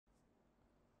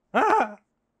Ah!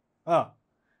 Oh,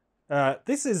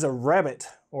 this is a rabbit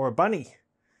or a bunny.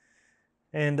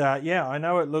 And yeah, I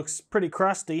know it looks pretty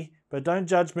crusty, but don't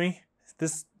judge me.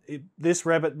 This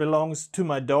rabbit belongs to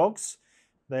my dogs.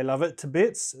 They love it to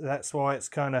bits. That's why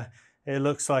it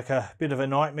looks like a bit of a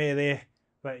nightmare there.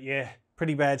 But yeah,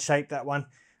 pretty bad shape, that one.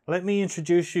 Let me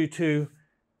introduce you to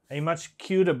a much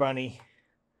cuter bunny.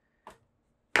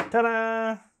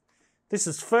 Ta-da! This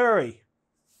is Furry.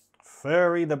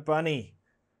 Furry the bunny.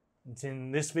 And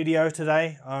in this video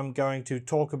today, I'm going to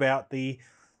talk about the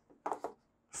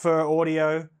FiR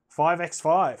Audio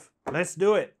 5X5. Let's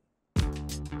do it.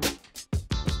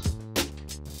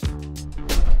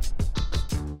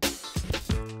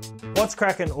 What's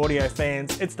cracking, audio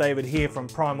fans? It's David here from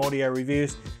Prime Audio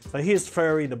Reviews. So here's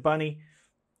Furry the bunny,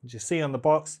 as you see on the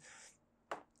box.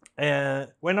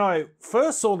 When I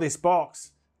first saw this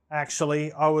box,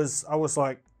 actually, I was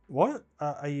like, what?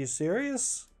 Are you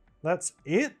serious? That's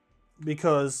it?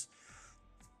 Because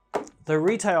the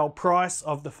retail price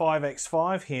of the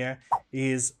 5X5 here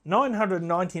is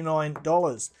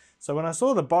 $999. So when I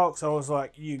saw the box, I was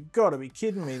like, you gotta be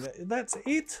kidding me. That's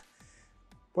it?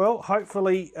 Well,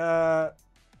 hopefully the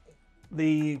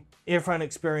earphone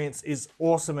experience is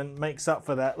awesome and makes up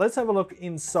for that. Let's have a look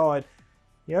inside.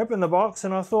 You open the box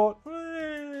and I thought,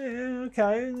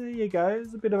 okay, there you go.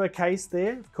 There's a bit of a case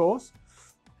there, of course.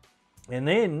 And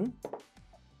then,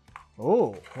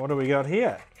 oh, what do we got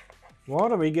here? What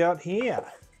do we got here?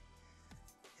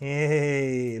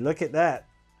 Hey, look at that.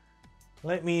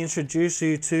 Let me introduce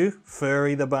you to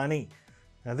Furry the bunny.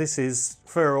 Now this is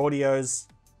FiR Audio's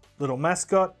little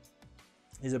mascot.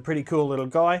 He's a pretty cool little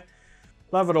guy.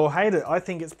 Love it or hate it, I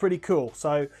think it's pretty cool.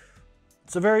 So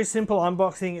it's a very simple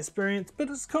unboxing experience, but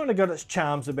it's kind of got its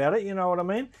charms about it, you know what I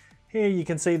mean? Here you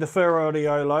can see the FiR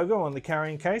Audio logo on the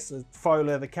carrying case, the faux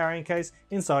leather carrying case.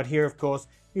 Inside here, of course,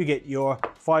 you get your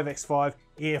 5X5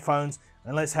 earphones,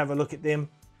 and let's have a look at them.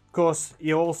 Of course,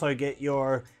 you also get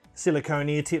your silicone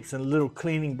ear tips and a little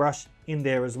cleaning brush in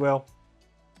there as well.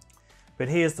 But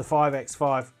here's the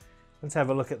 5X5. Let's have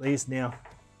a look at these now.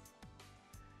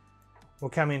 We'll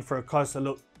come in for a closer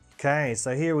look. Okay,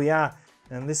 so here we are,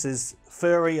 and this is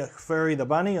Furry the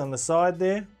bunny on the side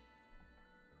there.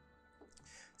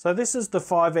 So this is the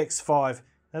 5X5.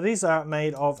 Now these are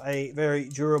made of a very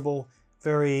durable,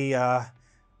 very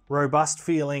robust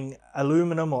feeling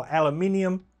aluminum or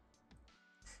aluminium.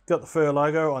 Got the FiR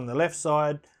logo on the left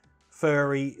side,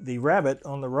 Furry the rabbit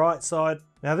on the right side.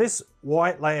 Now this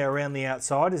white layer around the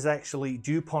outside is actually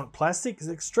DuPont plastic. It's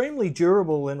extremely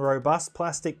durable and robust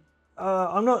plastic.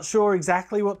 I'm not sure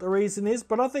exactly what the reason is,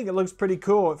 but I think it looks pretty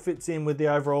cool. It fits in with the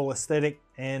overall aesthetic,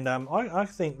 and I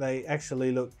think they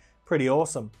actually look pretty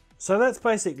awesome. So that's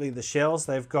basically the shells.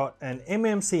 They've got an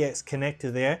MMCX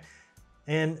connector there,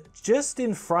 and just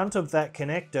in front of that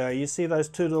connector, you see those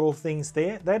two little things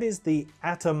there? That is the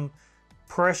Atom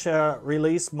pressure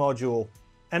release module.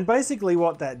 And basically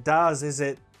what that does is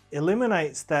it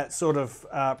eliminates that sort of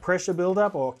pressure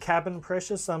buildup, or cabin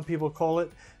pressure, some people call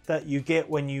it, that you get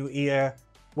when you wear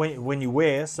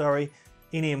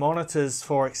in-ear monitors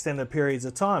for extended periods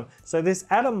of time. So this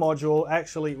Atom module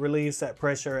actually relieves that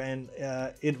pressure, and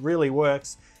it really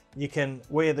works. You can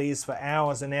wear these for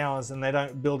hours and hours and they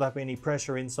don't build up any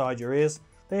pressure inside your ears.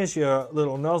 There's your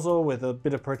little nozzle with a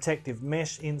bit of protective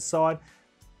mesh inside.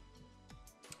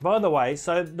 By the way,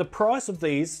 so the price of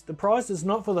these, the price is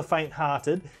not for the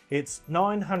faint-hearted. It's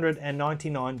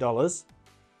 $999.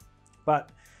 But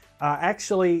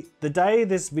actually, the day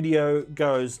this video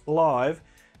goes live,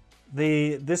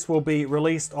 this will be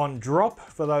released on drop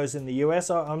for those in the US.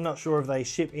 I'm not sure if they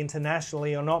ship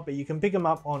internationally or not, but you can pick them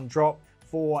up on drop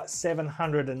for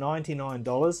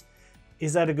 $799.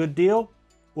 Is that a good deal?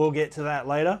 We'll get to that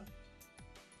later.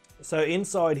 So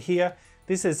inside here,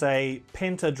 this is a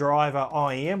Penta driver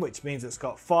IEM, which means it's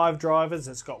got 5 drivers.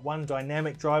 It's got 1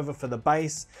 dynamic driver for the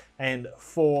bass and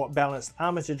 4 balanced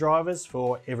armature drivers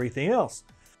for everything else.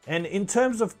 And in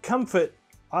terms of comfort,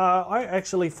 I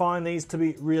actually find these to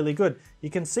be really good. You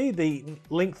can see the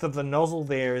length of the nozzle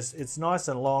there it's nice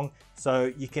and long,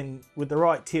 so you can, with the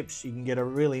right tips, you can get a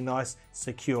really nice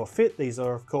secure fit. These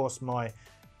are of course my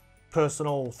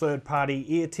personal third-party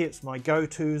ear tips, my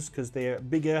go-tos, because they're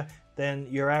bigger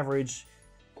than your average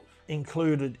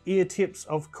included ear tips,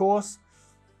 of course.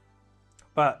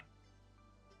 But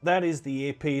that is the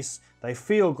earpiece. They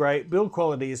feel great, build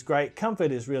quality is great,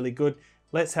 comfort is really good.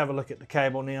 Let's have a look at the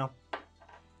cable now.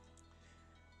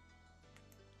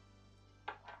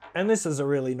 And this is a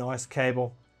really nice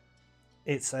cable.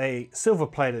 It's a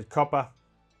silver-plated copper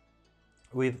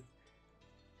with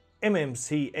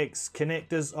MMCX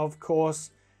connectors, of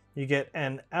course. You get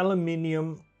an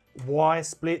aluminium Y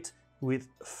split with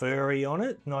furry on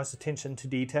it, nice attention to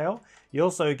detail. You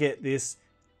also get this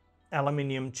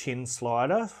aluminium chin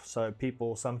slider, so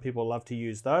some people love to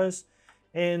use those.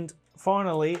 And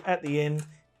finally, at the end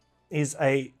is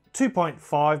a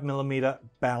 2.5mm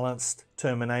balanced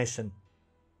termination.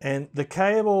 And the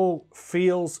cable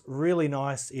feels really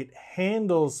nice. It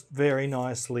handles very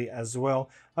nicely as well.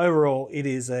 Overall, it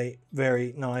is a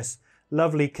very nice,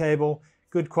 lovely cable,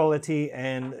 good quality,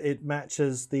 and it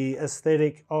matches the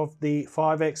aesthetic of the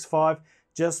 5X5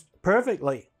 just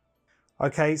perfectly.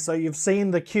 Okay, so you've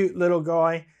seen the cute little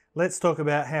guy. Let's talk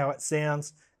about how it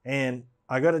sounds. And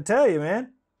I got to tell you,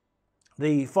 man,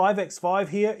 the 5X5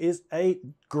 here is a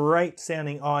great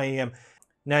sounding IEM.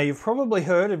 Now, you've probably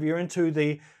heard, if you're into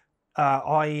the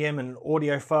IEM and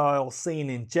audiophile scene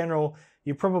in general,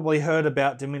 you probably heard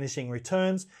about diminishing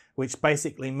returns, which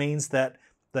basically means that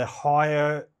the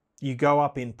higher you go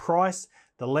up in price,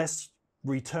 the less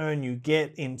return you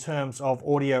get in terms of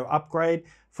audio upgrade.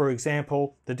 For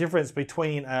example, the difference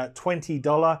between a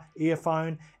 $20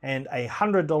 earphone and a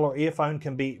 $100 earphone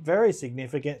can be very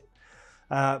significant.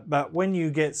 But when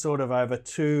you get sort of over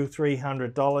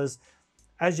 $200–300,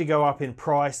 as you go up in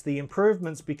price, the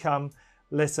improvements become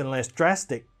less and less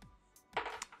drastic.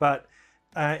 But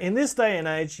in this day and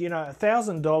age, you know,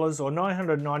 $1,000 or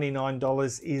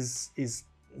 $999 is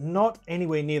not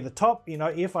anywhere near the top. You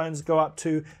know, earphones go up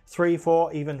to $3,000,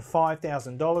 $4,000, even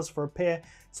 $5,000 for a pair.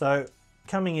 So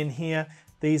coming in here,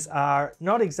 these are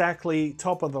not exactly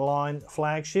top of the line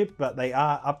flagship, but they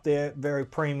are up there, very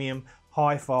premium,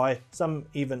 hi-fi. Some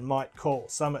even might call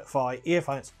Summit FiR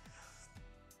earphones.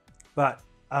 But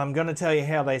I'm going to tell you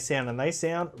how they sound, and they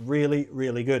sound really,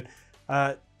 really good.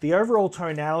 The overall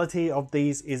tonality of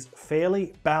these is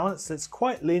fairly balanced. It's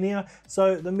quite linear.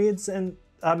 So the mids and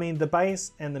the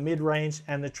bass and the mid-range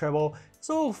and the treble, it's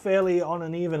all fairly on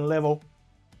an even level.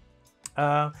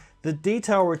 The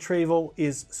detail retrieval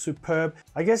is superb.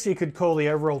 I guess you could call the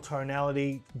overall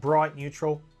tonality bright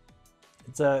neutral.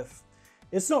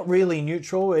 It's not really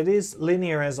neutral. It is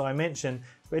linear, as I mentioned,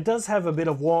 but it does have a bit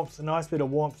of warmth, a nice bit of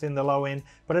warmth in the low end,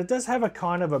 but it does have a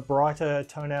kind of a brighter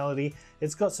tonality.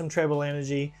 It's got some treble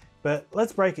energy, but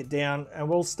let's break it down, and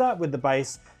we'll start with the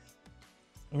bass.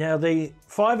 Now, the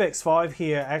 5X5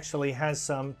 here actually has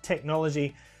some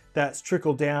technology that's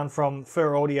trickled down from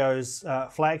FiR Audio's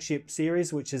flagship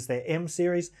series, which is their M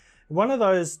series. One of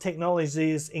those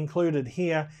technologies included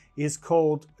here is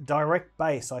called direct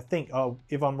bass. I think,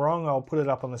 if I'm wrong, I'll put it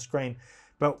up on the screen.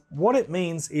 But what it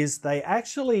means is they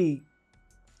actually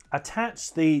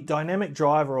attach the dynamic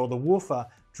driver or the woofer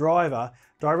driver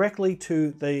directly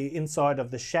to the inside of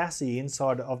the chassis,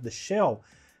 inside of the shell.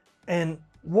 And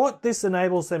what this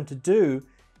enables them to do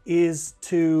is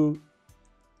to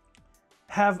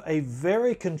have a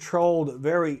very controlled,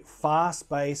 very fast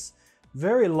bass,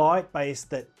 very light bass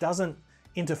that doesn't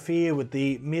interfere with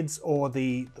the mids or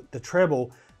the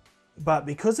treble. But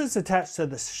because it's attached to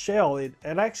the shell, it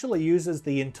actually uses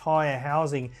the entire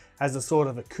housing as a sort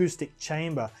of acoustic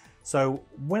chamber. So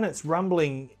when it's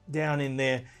rumbling down in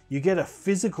there, you get a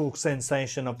physical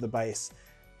sensation of the bass.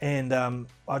 And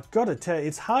I've got to tell you,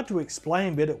 it's hard to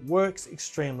explain, but it works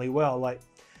extremely well. Like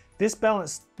this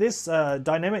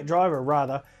dynamic driver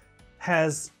rather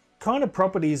has kind of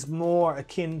properties more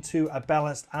akin to a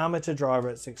balanced armature driver.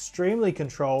 It's extremely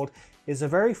controlled. It's a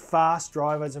very fast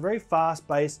driver. It's a very fast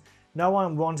bass. No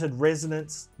unwanted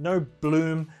resonance, no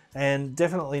bloom, and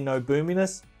definitely no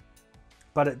boominess.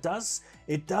 But it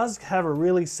does have a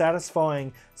really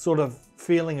satisfying sort of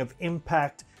feeling of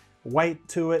impact, weight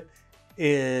to it.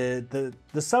 The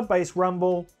sub bass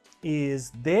rumble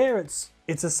is there.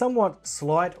 It's a somewhat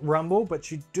slight rumble,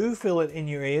 but you do feel it in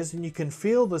your ears, and you can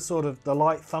feel the sort of the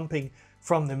light thumping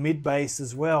from the mid bass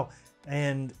as well.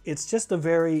 And it's just a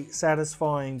very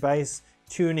satisfying bass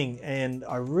tuning, and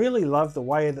I really love the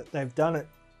way that they've done it.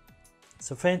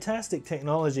 It's a fantastic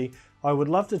technology. I would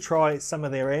love to try some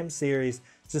of their M series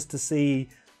just to see,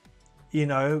 you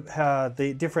know, how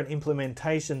the different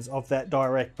implementations of that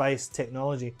direct bass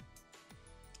technology.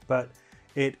 But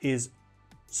it is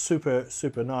super,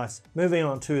 super nice. Moving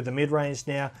on to the mid-range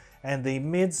now, and the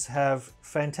mids have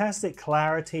fantastic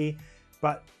clarity,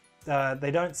 but they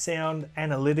don't sound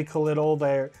analytical at all.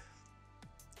 They're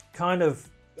kind of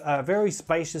very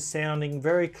spacious sounding,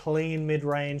 very clean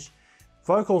mid-range.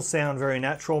 Vocals sound very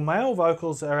natural. Male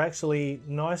vocals are actually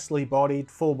nicely bodied,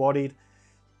 full-bodied,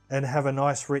 and have a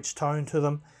nice rich tone to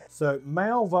them. So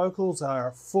male vocals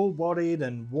are full-bodied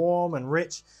and warm and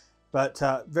rich, but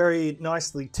very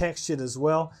nicely textured as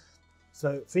well.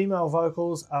 So female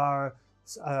vocals are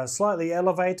slightly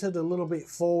elevated, a little bit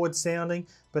forward sounding,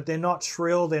 but they're not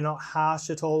shrill, they're not harsh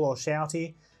at all or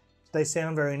shouty. they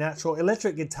sound very natural.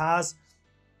 Electric guitars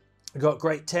got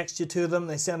great texture to them.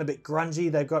 They sound a bit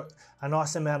grungy. They've got a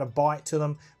nice amount of bite to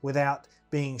them without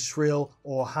being shrill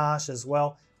or harsh as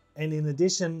well. And in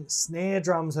addition, snare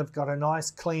drums have got a nice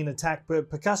clean attack, but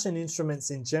percussion instruments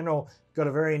in general got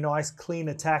a very nice clean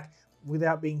attack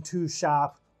without being too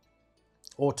sharp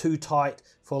or too tight,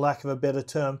 for lack of a better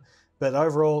term. But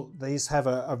overall, these have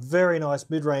a very nice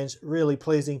mid-range, really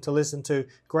pleasing to listen to,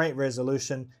 great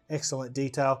resolution, excellent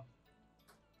detail.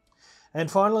 And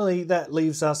finally, that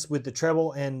leaves us with the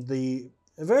treble, and a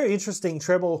very interesting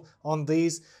treble on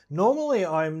these. Normally,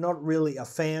 I'm not really a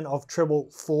fan of treble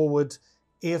forward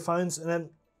earphones, and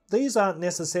these aren't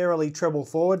necessarily treble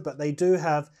forward, but they do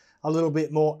have a little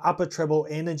bit more upper treble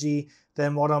energy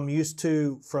than what I'm used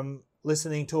to from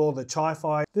listening to all the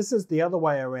Chi-Fi. This is the other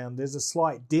way around. There's a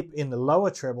slight dip in the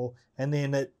lower treble, and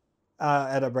then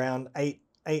at around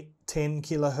 10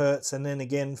 kilohertz, and then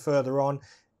again further on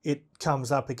it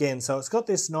comes up again. So it's got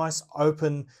this nice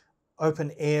open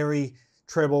airy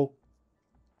treble,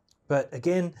 but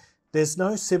again, there's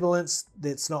no sibilance.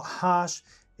 It's not harsh.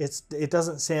 It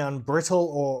doesn't sound brittle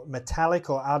or metallic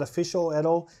or artificial at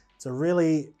all. It's a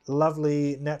really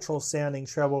lovely natural sounding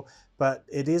treble, but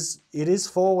it is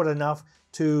forward enough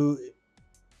to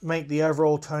make the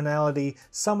overall tonality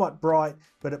somewhat bright,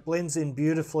 but it blends in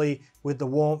beautifully with the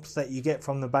warmth that you get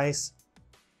from the bass.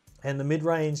 And the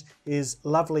mid-range is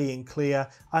lovely and clear,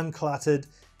 uncluttered,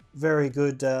 very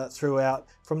good throughout.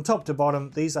 From top to bottom,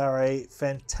 these are a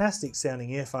fantastic sounding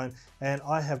earphone, and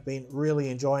I have been really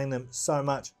enjoying them so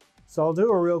much. So I'll do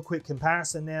a real quick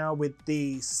comparison now with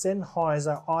the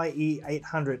Sennheiser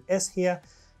IE800S here.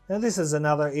 Now this is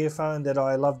another earphone that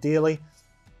I love dearly.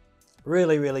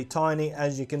 Really tiny,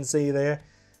 as you can see there,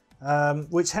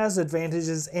 which has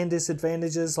advantages and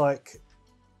disadvantages. Like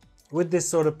with this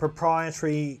sort of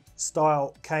proprietary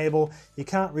style cable, you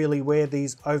can't really wear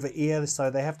these over ear, so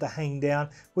they have to hang down,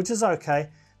 which is okay,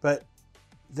 but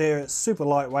they're super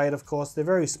lightweight, of course. They're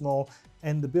very small,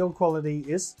 and the build quality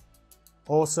is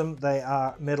awesome. They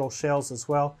are metal shells as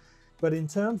well. But in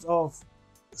terms of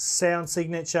sound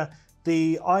signature,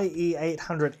 the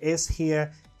IE800S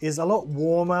here is a lot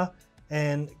warmer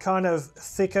and kind of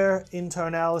thicker in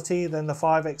tonality than the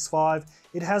 5X5.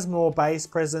 It has more bass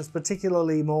presence,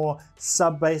 particularly more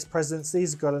sub-bass presence.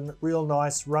 These have got a real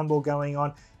nice rumble going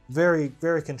on, very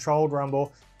controlled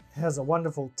rumble. It has a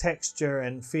wonderful texture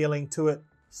and feeling to it.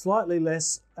 Slightly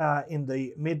less in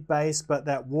the mid-bass, but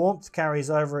that warmth carries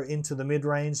over into the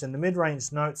mid-range, and the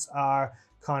mid-range notes are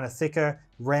kind of thicker,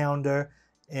 rounder,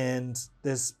 and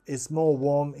it's more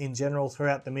warm in general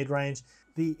throughout the mid-range.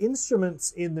 The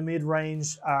instruments in the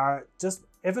mid-range are just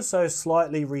ever so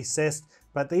slightly recessed,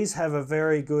 but these have a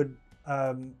very good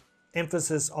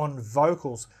emphasis on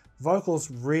vocals.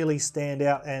 Vocals really stand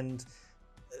out, and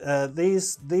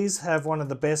these have one of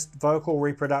the best vocal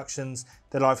reproductions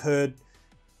that I've heard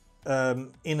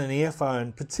in an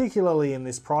earphone, particularly in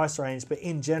this price range, but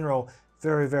in general,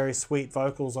 very sweet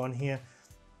vocals on here.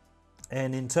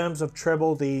 And in terms of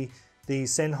treble, the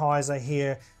Sennheiser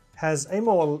here has a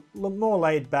more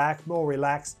laid back, more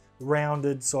relaxed,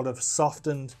 rounded, sort of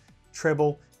softened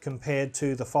treble compared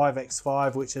to the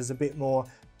 5X5, which is a bit more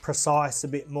precise, a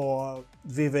bit more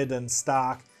vivid and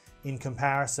stark in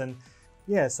comparison.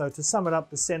 Yeah, so to sum it up,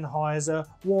 the Sennheiser,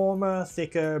 warmer,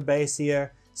 thicker,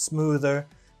 bassier, smoother,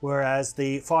 whereas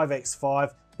the 5X5,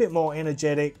 a bit more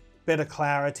energetic, better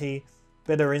clarity,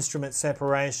 better instrument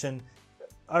separation,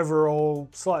 overall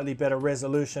slightly better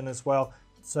resolution as well.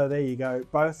 So there you go,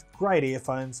 both great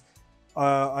earphones.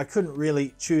 I couldn't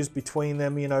really choose between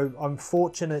them. You know, I'm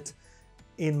fortunate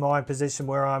in my position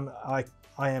where I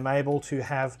am able to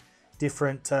have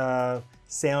different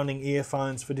sounding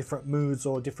earphones for different moods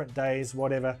or different days,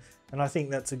 whatever. And I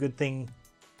think that's a good thing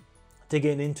to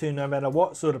get into, no matter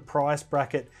what sort of price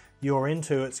bracket you're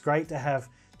into. It's great to have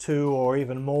 2 or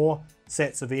even more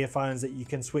sets of earphones that you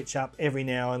can switch up every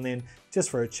now and then, just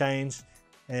for a change,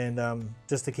 and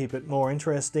just to keep it more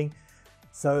interesting.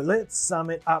 So let's sum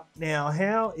it up now.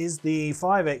 How is the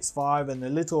 5X5 and the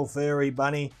little furry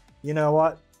bunny? You know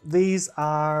what? These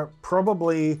are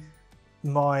probably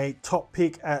my top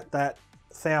pick at that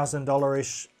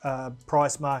 $1,000-ish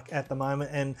price mark at the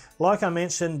moment. And like I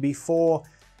mentioned before,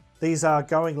 these are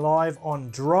going live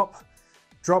on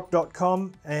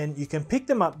drop.com, and you can pick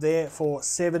them up there for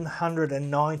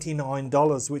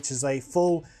 $799, which is a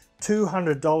full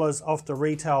 $200 off the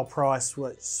retail price,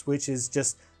 which is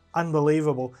just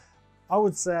unbelievable. I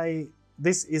would say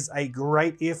this is a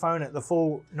great earphone at the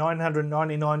full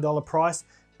 $999 price,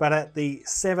 but at the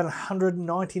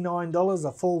 $799,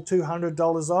 a full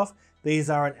 $200 off,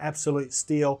 these are an absolute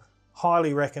steal.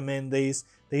 Highly recommend these.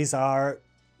 These are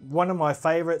one of my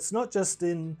favorites, not just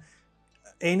in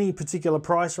any particular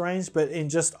price range, but in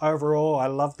just overall. I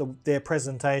love their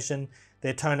presentation,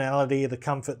 their tonality, the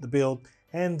comfort, the build,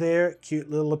 and their cute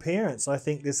little appearance. I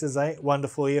think this is a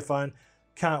wonderful earphone.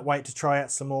 Can't wait to try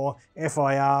out some more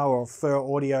FiR or FiR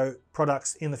audio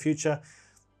products in the future.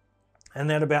 And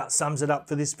that about sums it up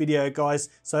for this video, guys.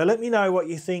 So let me know what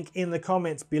you think in the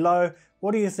comments below.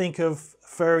 What do you think of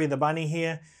Furry the Bunny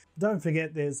here? Don't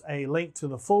forget there's a link to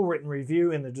the full written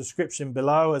review in the description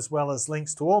below, as well as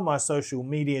links to all my social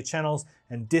media channels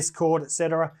and Discord,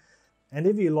 etc. And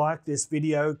if you like this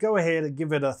video, go ahead and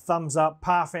give it a thumbs up,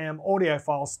 Parfam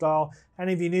audiophile style. And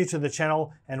if you're new to the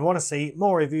channel and want to see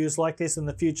more reviews like this in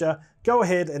the future, go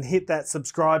ahead and hit that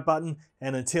subscribe button.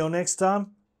 And until next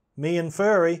time, me and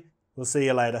Furry, we'll see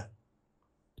you later.